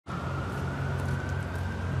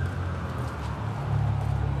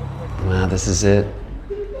Now this is it.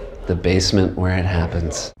 The basement where it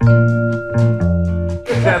happens.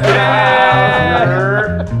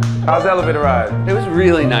 How's the elevator ride? It was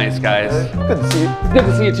really nice, guys. Good to see you. Good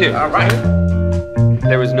to see you too. All right.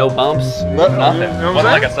 There was no bumps, nothing. It wasn't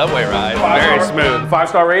like a subway ride. Very smooth.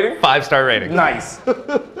 5-star rating? 5-star rating. Nice.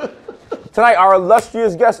 Tonight, our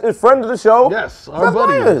illustrious guest is friend of the show. Yes, our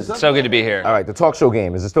buddy. So good to be here. All right, the talk show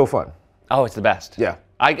game, is it still fun? Oh, it's the best. Yeah.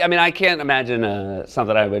 I mean, I can't imagine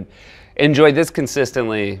something I would enjoy this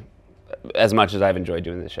consistently as much as I've enjoyed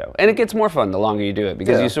doing this show. And it gets more fun the longer you do it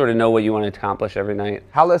because you sort of know what you want to accomplish every night.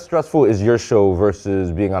 How less stressful is your show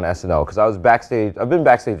versus being on SNL? Because I was backstage, I've been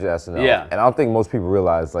backstage at SNL. Yeah. And I don't think most people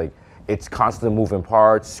realize, like, it's constant moving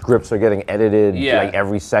parts, scripts are getting edited like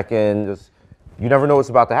every second. Just, you never know what's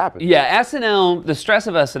about to happen. Yeah, SNL, the stress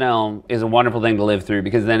of SNL is a wonderful thing to live through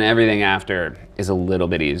because then everything after is a little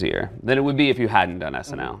bit easier than it would be if you hadn't done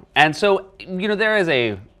SNL. And so, you know, there is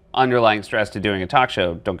a underlying stress to doing a talk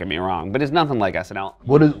show, don't get me wrong, but it's nothing like SNL.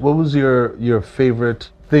 What was your favorite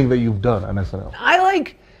thing that you've done on SNL? I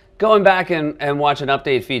like going back and watching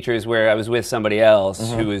update features where I was with somebody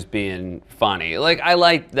else who was being funny. Like, I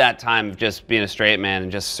like that time of just being a straight man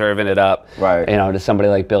and just serving it up. Right. You know, to somebody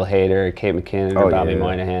like Bill Hader, Kate McKinnon, or Bobby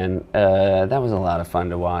Moynihan. That was a lot of fun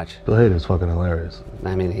to watch. Bill Hader's fucking hilarious.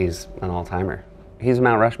 I mean, he's an all-timer. He's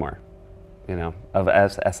Mount Rushmore, you know, of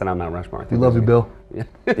SNL Mount Rushmore. We love you, Bill. Yeah.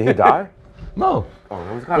 Did he die? No.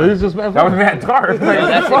 Oh, He's just mad. that was mad dark. No,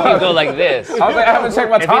 that's if you go like this. I was like, I haven't checked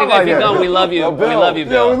my timeline If you go, we love you, we love you,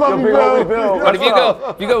 Bill. Yeah, we love you, Bill. But if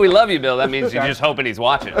you go, we love you, Bill, that means you're just hoping he's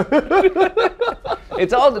watching.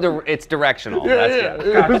 It's all, it's directional. Yeah.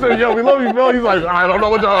 Yo, we love you, Bill. He's like, I don't know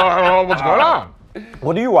what's going on.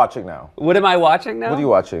 What are you watching now? What am I watching now? What are you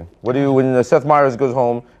watching? What do you, when Seth Meyers goes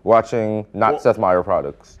home, watching Seth Meyers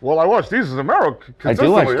products? Well, I watch DESUS MERO I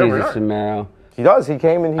do watch DESUS MEro. He does. He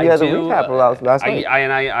came and he had a recap last night.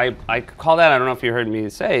 I call that, I don't know if you heard me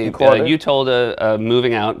say, you told a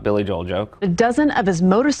moving out Billy Joel joke. A dozen of his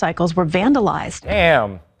motorcycles were vandalized.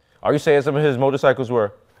 Damn. Are you saying some of his motorcycles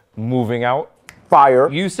were moving out? Fire.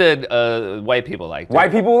 You said white people liked it.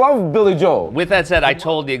 White people love Billy Joel. With that said, I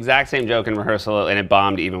told the exact same joke in rehearsal and it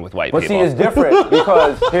bombed even with white people. But see, it's different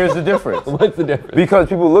because here's the difference. What's the difference? Because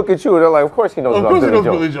people look at you and they're like, of course he knows about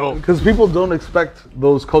Billy Joel. Because people don't expect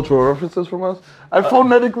those cultural references from us. I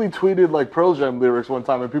phonetically tweeted like Pearl Jam lyrics one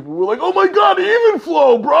time and people were like, oh my God, even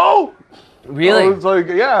flow, bro. Really? It's like,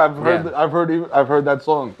 yeah, I've heard that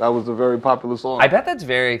song. That was a very popular song. I bet that's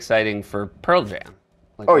very exciting for Pearl Jam.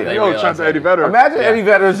 Like, oh yeah. Yo, shout to Eddie Vedder. Imagine Eddie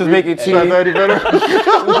Vedder's just making cheese. Shout to Eddie Vedder.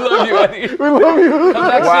 We love you, Eddie. We love you.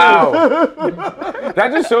 Wow.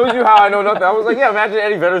 That just shows you how I know nothing. I was like, yeah, imagine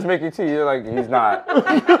Eddie Vedder's making tea. You're like, he's not.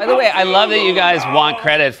 By the way, I love that you guys want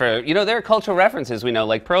credit for, you know, there are cultural references we know,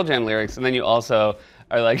 like Pearl Jam lyrics, and then you also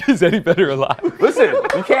are like, is Eddie Vedder alive? Listen,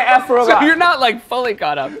 you can't ask for a lot. So you're not like fully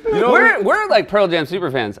caught up. You know, we're like Pearl Jam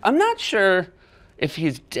super fans. I'm not sure if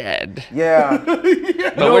he's dead. Yeah. But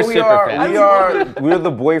we're super fans. We're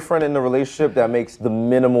the boyfriend in the relationship that makes the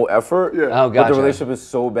minimal effort. Yeah. Oh, gotcha. But the relationship is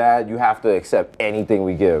so bad, you have to accept anything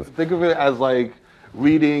we give. Think of it as like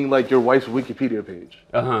reading like your wife's Wikipedia page.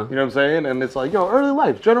 Uh-huh. You know what I'm saying? And it's like, yo, early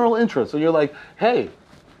life, general interest. So you're like, hey,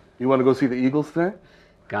 you want to go see the Eagles today?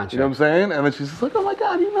 Gotcha. You know what I'm saying? And then she's just like, oh my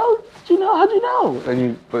God, you know? Did you know? How'd you know?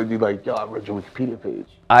 And you're like, yo, I read your Wikipedia page.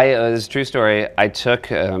 It's a true story. I took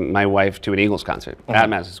my wife to an Eagles concert at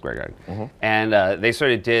Madison Square Garden. And they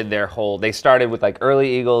sort of did their whole, they started with like early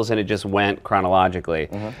Eagles and it just went chronologically.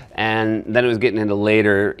 And then it was getting into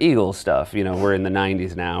later Eagles stuff. You know, we're in the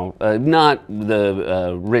 90s now. Not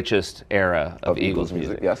the richest era of Eagles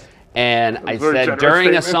music. Yes. And I said, during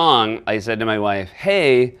statement. a song, I said to my wife,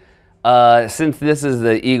 hey, since this is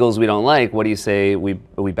the Eagles we don't like, what do you say we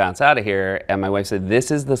bounce out of here? And my wife said,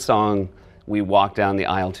 this is the song we walked down the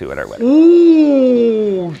aisle to at our wedding.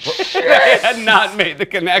 Ooh, shit. I had not made the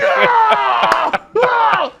connection.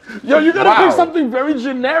 Yo, you gotta pick something very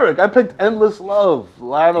generic. I picked Endless Love,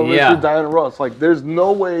 Lionel Richie, Diana Ross. Like, there's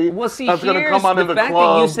no way that's gonna come out in the club. The fact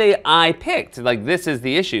that you say I picked, like, this is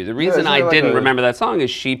the issue. The reason I didn't remember that song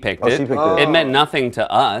is she picked it. She picked it. It meant nothing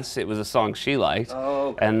to us. It was a song she liked. Oh,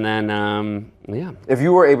 okay. And then, yeah. If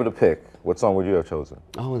you were able to pick, what song would you have chosen?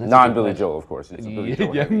 Oh, that's non-Billy Joel, of course. It's a Billy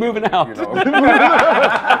Joel. Yeah, moving out. You know?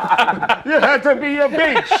 You had to be a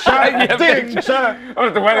big shot, big shot. I was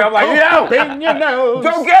at the wedding, I'm like, yo, Bang your nose.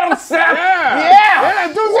 go get him, Seth.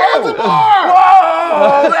 Yeah, do something more.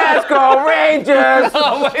 Whoa, let's go Rangers.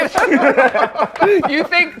 Oh, wait. You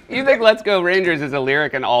think Let's Go Rangers is a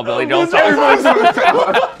lyric in all Billy Joel songs? Like,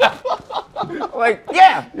 Like,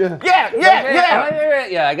 yeah.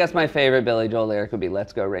 Yeah, I guess my favorite Billy Joel lyric would be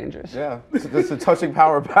 "Let's Go Rangers." Yeah, it's a touching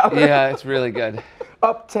power ballad. Yeah, it's really good.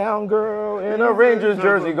 Uptown girl in a Rangers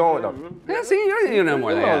jersey going up. Yeah, see, you know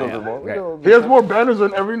more than that. He has more banners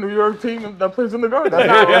than every New York team that plays in the Garden.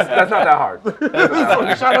 That's not that hard.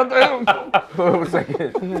 Shout out to him. Wait a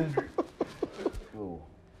second.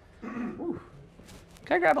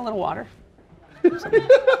 Can I grab a little water?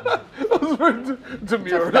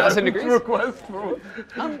 Demure. 1,000 degrees. Request.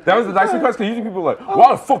 That was the nice request, because usually people are like,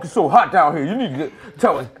 why the fuck is so hot down here? You need to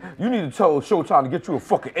tell Showtime to get you a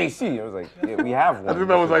fucking AC. I was like, yeah, we have one. I think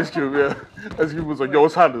that was Ice Cube, yeah. Ice Cube was like, yo,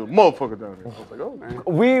 it's hot as a motherfucker down here. I was like, oh, man.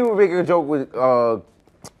 We were making a joke with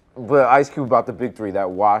Ice Cube about the big three, that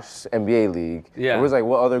washed NBA league. Yeah. It was like,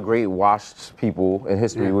 what other great washed people in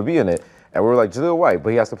history would be in it? And we were like, Jaleel White, but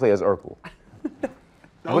he has to play as Urkel.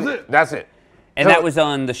 That was it. That's it. And that was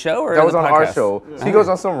on the show, or that was the on podcast? our show. So he goes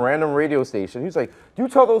on some random radio station. He's like, "You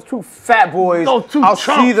tell those two fat boys I'll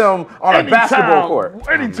see them on a basketball court."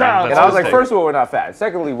 Anytime. And I was like, first of all, we're not fat.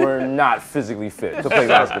 Secondly, we're not physically fit to play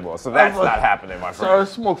basketball. So that's not happening, my friend. So I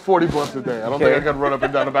smoke 40 blunts a day. I don't think I can run up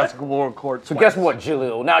and down a basketball court. So guess what,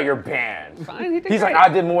 Jaleel? Now you're banned. Fine, He's like, I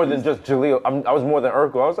did more than just Jaleel. I was more than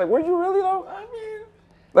Urkel. I was like, were you really though? I mean,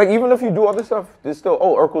 like even if you do other stuff, there's still,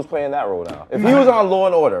 Urkel's playing that role now. If he was on Law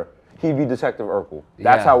and Order, he'd be Detective Urkel.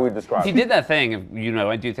 That's how we describe He it. did that thing,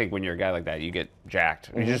 I do think when you're a guy like that, you get jacked.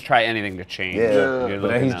 You just try anything to change. Yeah. But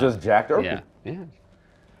then he's just jacked Urkel. Yeah.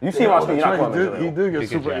 You see him on screen, you're not calling him He Jaleel. did get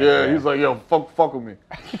super. jack, Yeah, he's like, yo, fuck with me.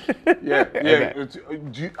 Yeah.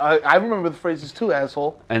 I remember the phrases too,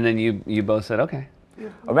 asshole. And then you both said, okay.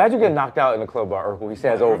 Imagine getting knocked out in the club by Urkel. He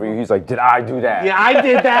stands over you. He's like, did I do that? Yeah, I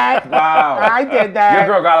did that. Wow. I did that.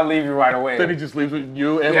 Your girl gotta leave you right away. Then he just leaves with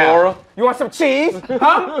you and Laura. You want some cheese?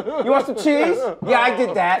 Huh? You want some cheese? Yeah, I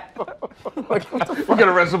did that. We get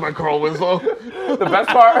arrested by Carl Winslow. The best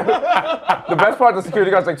part, the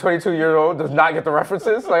security guard's like 22 years old, does not get the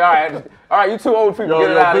references. Like, all right, you two old people,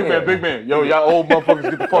 get it out of here. Big man. Yo, y'all old motherfuckers,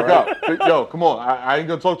 get the fuck out. Yo, come on. I ain't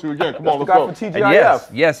gonna talk to you again. Come on, let's go. For TGIF.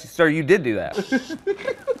 Yes, sir, you did do that.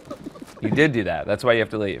 You did do that. That's why you have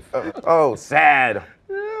to leave. Oh, sad.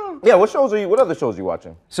 Yeah, what other shows are you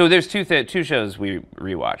watching? So there's two shows we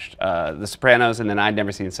rewatched. The Sopranos, and then I'd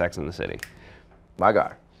never seen Sex and the City. My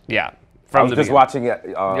guy. Yeah. I was just watching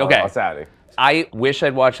it on Saturday. I wish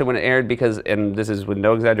I'd watched it when it aired because, and this is with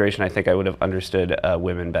no exaggeration, I think I would have understood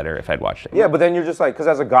women better if I'd watched it. Yeah, but then you're just like, because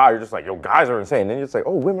as a guy, you're just like, yo, guys are insane. Then you're just like,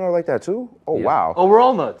 oh, women are like that too? Oh, wow. Oh, we're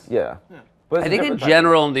all nuts. Yeah. But I think in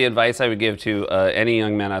general, the advice I would give to any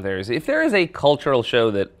young men out there is if there is a cultural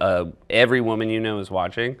show that every woman you know is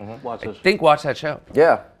watching, watch that show.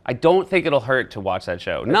 Yeah. I don't think it'll hurt to watch that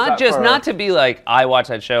show. Not to be like, I watch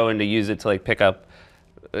that show and to use it to like pick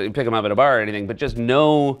them up at a bar or anything, but just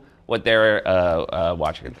know what they're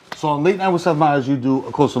watching. So on Late Night with Seth Meyers, you do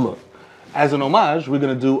a closer look. As an homage, we're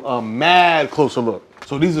gonna do a mad closer look.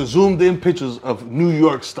 So these are zoomed in pictures of New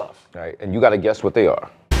York stuff. All right, and you gotta guess what they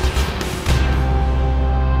are.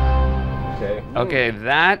 Okay,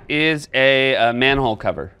 that is a manhole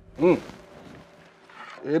cover.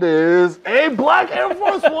 It is a black Air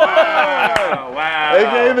Force One! Wow.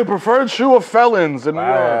 AKA the preferred shoe of felons in New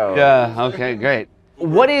York. Yeah, okay, great.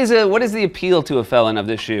 What is the appeal to a felon of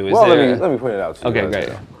this shoe? Let me point it out to you. Okay,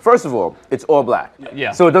 great. First of all, it's all black.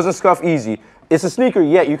 Yeah. So it doesn't scuff easy. It's a sneaker,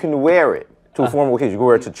 yet you can wear it to a formal occasion. You can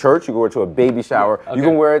wear it to church, you can wear it to a baby shower, you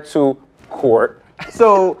can wear it to court.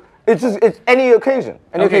 So it's any occasion.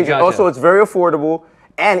 Gotcha. Also, it's very affordable,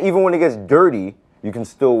 and even when it gets dirty, you can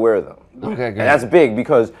still wear them. Okay, great. And that's big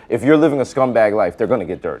because if you're living a scumbag life, they're gonna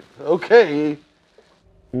get dirty. Okay.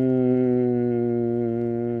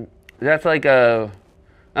 That's like I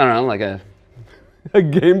don't know, like a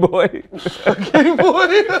Game Boy. Game Boy?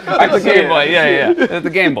 It's a Game Boy, yeah. It's a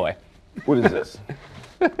Game Boy. What is this?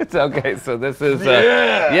 It's okay, so this is,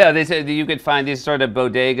 they said you could find these sort of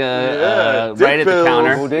bodega right at the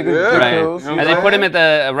counter. Bodega Right. pills. And they put them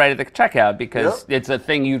at right at the checkout because it's a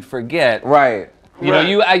thing you'd forget. Right. You know,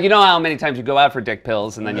 you know how many times you go out for dick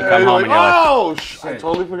pills and then you come home and you're like, oh, I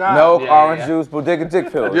totally forgot. Milk, orange juice, bodega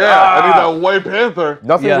dick pills. Yeah, I need that White Panther.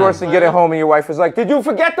 Nothing's worse than getting home and your wife is like, "Did you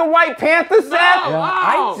forget the White Seth?"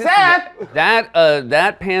 Seth!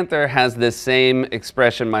 That panther has the same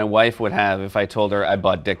expression my wife would have if I told her I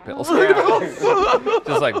bought dick pills.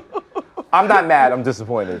 Just like, I'm not mad, I'm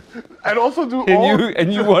disappointed. And also do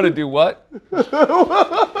and you want to do what?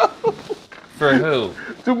 For who?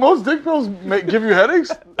 Do most dick pills give you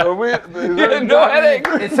headaches? No headache.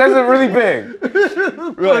 It says it really big.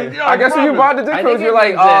 Really? I guess when you buy the dick pills, you're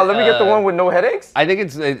like, let me get the one with no headaches? I think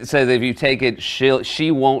it says if you take it,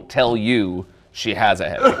 she won't tell you she has a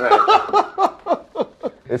headache.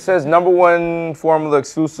 It says #1 formula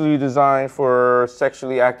exclusively designed for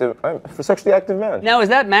sexually active men. Now, is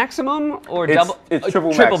that maximum or It's, double? it's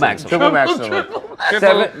triple triple maximum. maximum. Triple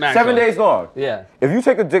maximum. maximum. 7 days long. Yeah. If you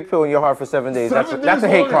take a dick pill in your heart for 7 days, that's a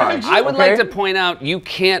hate crime. I would like to point out you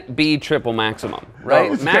can't be triple maximum, right?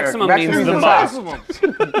 No, maximum maximum means the is most.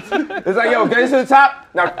 It's like, yo, get it to the top.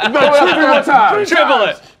 Now, triple time. Triple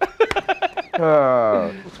it.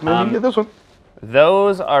 Let me get this one.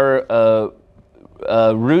 Those are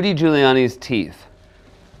Rudy Giuliani's teeth.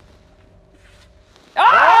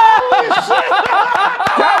 That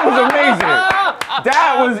was amazing.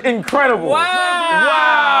 That was incredible.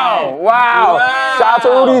 Wow. Shout out to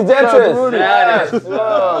Rudy's dentist.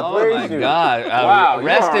 Oh my God. Wow, you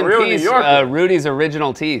Rest are a in real New peace, Yorker. Rudy's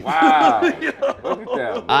original teeth. Wow. Look at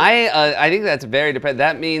that. I think that's very depressing.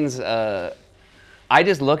 That means I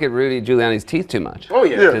just look at Rudy Giuliani's teeth too much. Oh,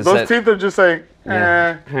 yeah. Yeah, those teeth are just saying,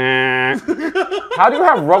 Yeah. How do you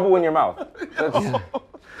have rubble in your mouth?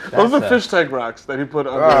 Those are fish tank rocks that he put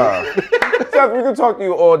on. Seth, we can talk to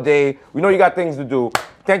you all day. We know you got things to do.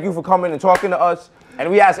 Thank you for coming and talking to us. And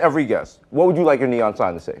we ask every guest, what would you like your neon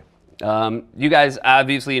sign to say? You guys,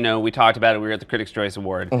 obviously, you know, we talked about it. We were at the Critics' Choice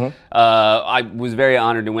Award. I was very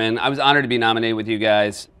honored to win. I was honored to be nominated with you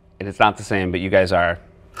guys. And it's not the same, but you guys are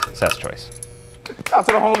Seth's choice. Shout out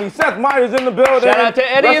to the homie Seth Meyers in the building. Shout out to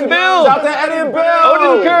Eddie and Bill. Shout out to Eddie and Bill.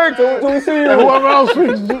 Odin Kirk. Do we see you? And whoever else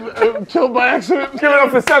we killed by accident. Give it up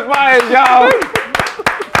for Seth Meyers, y'all.